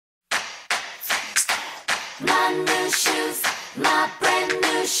My new shoes, my brand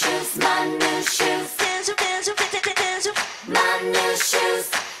new shoes, my new shoes. Dance, dance, dance, dance. My new shoes,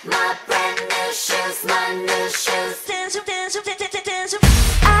 my brand new shoes, my new shoes. Dance, dance, dance, dance.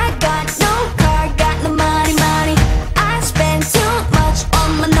 I got no car, got no money, money. I spend too much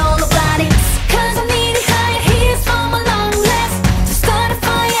on my Nolo body. 'Cause I need higher heels for my long legs. To start a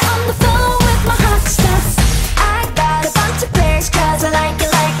fire on the floor with my hot stuff. I got a bunch of pairs 'cause I like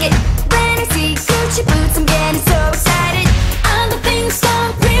it, like it. When I see Gucci boots, I'm getting so excited. Other things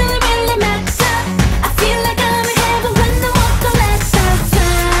don't really, really matter. I feel like I'm in heaven when I walk the ladder.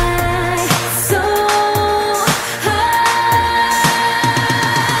 Fly so high.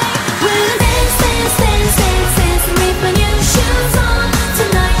 When I dance, dance, dance, dance, dance with my new shoes on.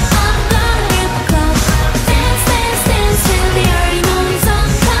 Tonight I'm gonna hit the club. Dance, dance, dance till the early morning sun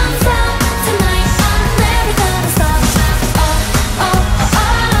comes out. Tonight I'm never gonna stop. Oh, oh, oh,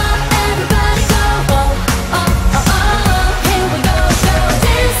 oh, everybody go. Oh, oh, oh, oh, here we go, go.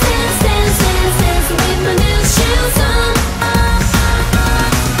 Dance, dance, dance, dance, dance with my new shoes on.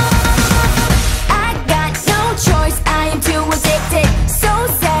 I got no choice, I am too addicted. So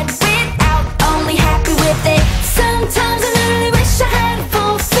sad without, only happy with it. Sometimes I really wish I had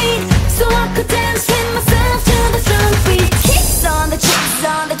 4 feet, so I could dance with myself to the drum beat. Kicks on the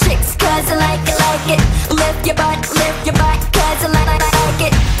chicks, 'cause I like it, like it. Lift your butt, 'cause I like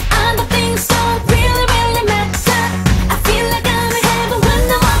it. Other things don't really, really matter. I feel like I'm in heaven when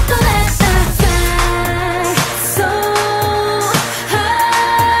I walk the ladder. Fly so high.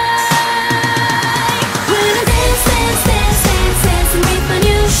 When I dance, dance, dance, dance, dance with my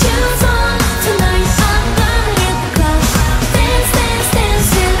new shoes on. Tonight I'm gonna hit the club. Dance, dance, dance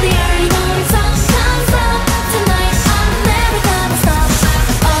till the early morning sun comes out. Tonight I'm never gonna stop.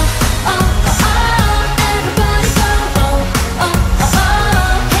 Oh, oh, oh, oh, everybody go. Oh, oh, oh,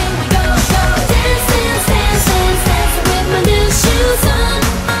 oh, here we go, go. Dance, dance, dance, dance, dance with my new shoes on.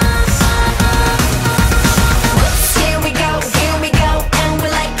 Whoops, here we go, and we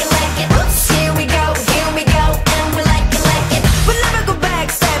like it, like it. Whoops, here we go, and we like it, like it. We'll never go back,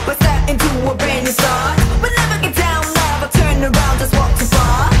 step by step into a brand new start. We'll never get down, never turn around, just walk too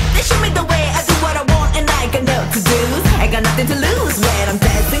far. They show me the way, I do what I want, and I got nothing to do. I got nothing to lose when I'm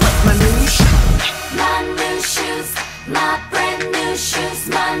dancing with my new shoes. My new shoes, my brand new shoes,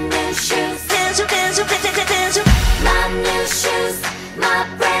 my new shoes. Dance, dance, dance, dance. My new shoes, my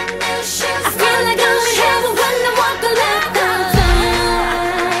brand new shoes. I feel like I'm in heaven when I walk the ladder.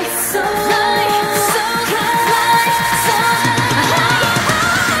 Fly so high, so high, so high.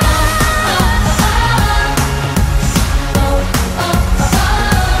 Oh, oh, oh, oh,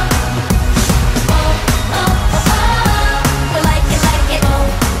 oh, oh, oh, oh, oh. We like it, like it. Oh,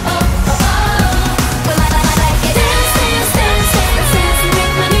 oh, oh, oh. We like it. Dance, dance, dance, dance, dance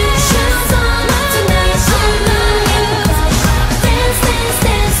with my new shoes on. Tonight I'm gonna hit the club. Dance, dance,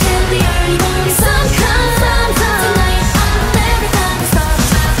 dance till the early morning sun comes out. Tonight I'm never gonna stop.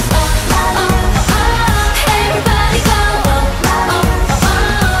 Oh, oh, oh, oh, everybody go. Oh, oh, oh,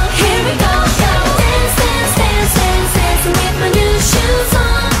 oh, here we go, go. Dance, dance, dance, dance, dance with my new shoes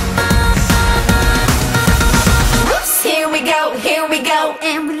on. Whoops, here we go,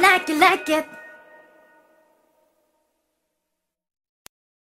 and we like it, like it.